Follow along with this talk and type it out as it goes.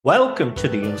Welcome to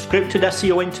the Unscripted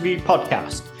SEO Interview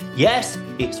Podcast. Yes,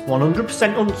 it's 100%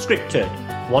 unscripted,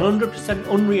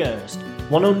 100% unrehearsed,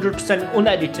 100%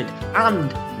 unedited, and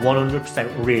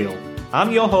 100% real.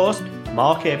 I'm your host,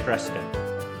 Mark A. Preston.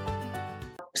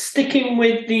 Sticking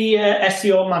with the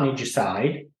SEO manager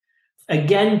side,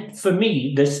 again, for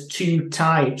me, there's two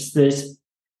types. There's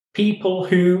people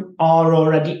who are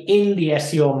already in the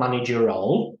SEO manager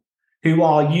role, who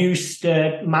are used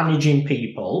to managing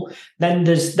people. Then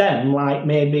there's them, like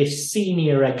maybe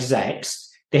senior execs.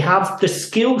 They have the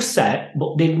skill set,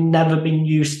 but they've never been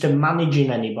used to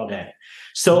managing anybody.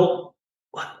 So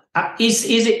is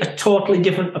it a totally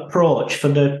different approach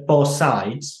for both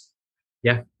sides?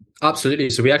 Yeah,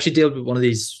 absolutely. So we actually dealt with one of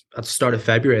these at the start of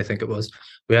February, I think it was.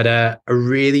 We had a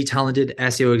really talented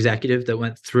SEO executive that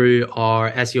went through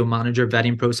our SEO manager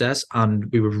vetting process,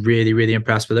 and we were really, really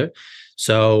impressed with her.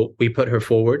 So we put her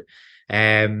forward.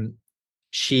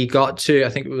 She got to, I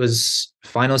think it was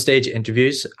final stage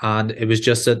interviews, and it was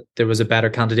just that there was a better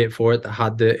candidate for it that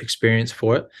had the experience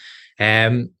for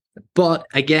it. But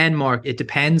again, Mark, it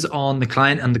depends on the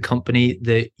client and the company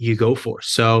that you go for.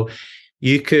 So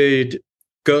you could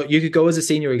go as a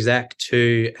senior exec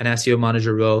to an SEO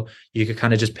manager role. You could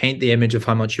kind of just paint the image of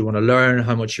how much you want to learn,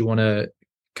 how much you want to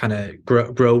kind of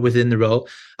grow within the role.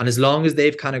 And as long as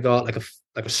they've kind of got like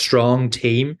a strong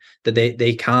team that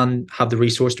they can have the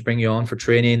resource to bring you on for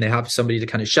training, they have somebody to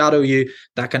kind of shadow you,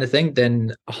 that kind of thing,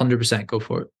 then 100% go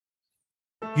for it.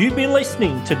 You've been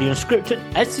listening to the Unscripted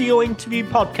SEO Interview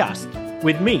Podcast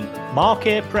with me, Mark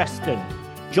A. Preston.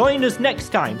 Join us next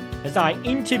time as I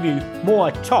interview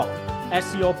more top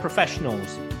SEO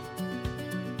professionals.